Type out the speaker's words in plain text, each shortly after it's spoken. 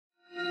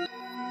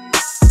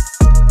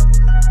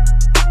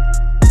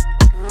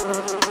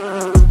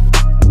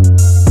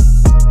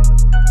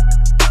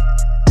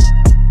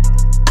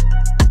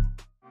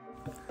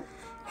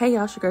Hey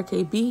y'all, Sugar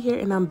KB here,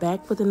 and I'm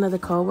back with another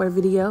Cold War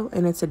video.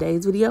 And in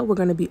today's video, we're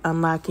going to be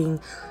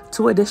unlocking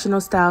 2 additional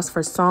styles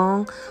for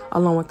Song,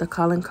 along with a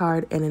calling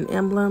card and an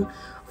emblem.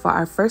 For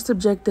our first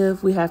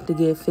objective, we have to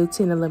get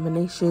 15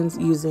 eliminations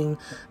using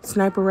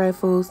sniper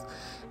rifles.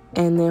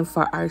 And then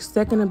for our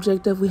second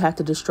objective, we have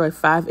to destroy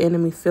 5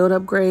 enemy field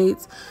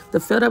upgrades. The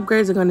field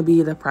upgrades are going to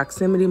be the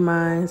proximity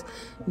mines,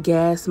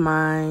 gas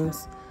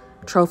mines,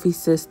 trophy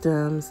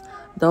systems.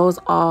 Those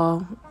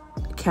all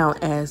count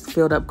as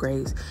field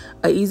upgrades.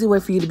 An easy way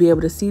for you to be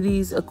able to see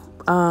these field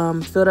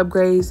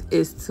upgrades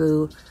is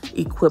to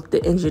equip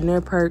the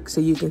engineer perk so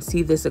you can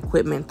see this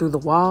equipment through the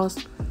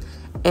walls.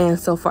 And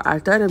so for our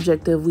third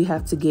objective, we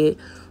have to get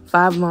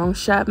 5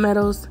 Longshot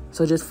Medals.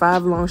 So just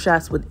 5 long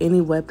shots with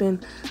any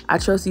weapon. I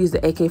chose to use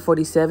the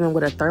AK-47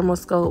 with a thermal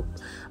scope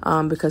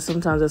because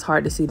sometimes it's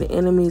hard to see the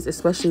enemies,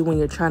 especially when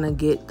you're trying to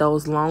get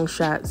those long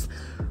shots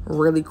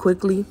really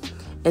quickly.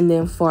 And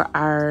then for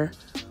our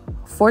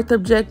fourth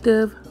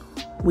objective,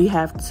 we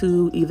have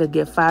to either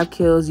get 5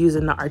 kills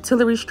using the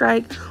artillery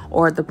strike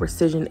or the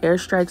precision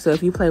airstrike. So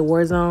if you play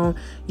Warzone,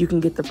 you can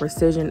get the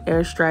precision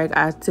airstrike.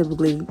 I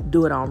typically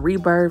do it on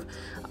Rebirth.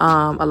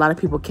 A lot of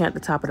people camp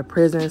at the top of the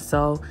prison,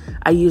 so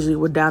I usually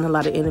would down a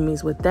lot of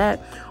enemies with that.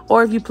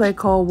 Or if you play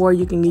Cold War,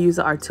 you can use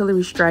the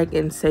artillery strike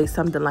and say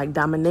something like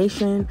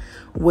domination,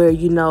 where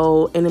you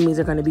know enemies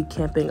are going to be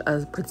camping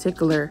a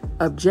particular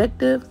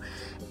objective.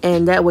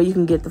 And that way you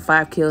can get the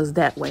 5 kills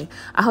that way.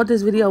 I hope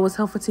this video was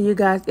helpful to you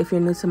guys. If you're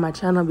new to my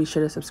channel, be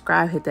sure to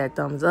subscribe, hit that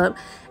thumbs up,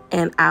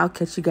 and I'll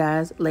catch you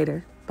guys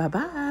later.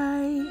 Bye-bye.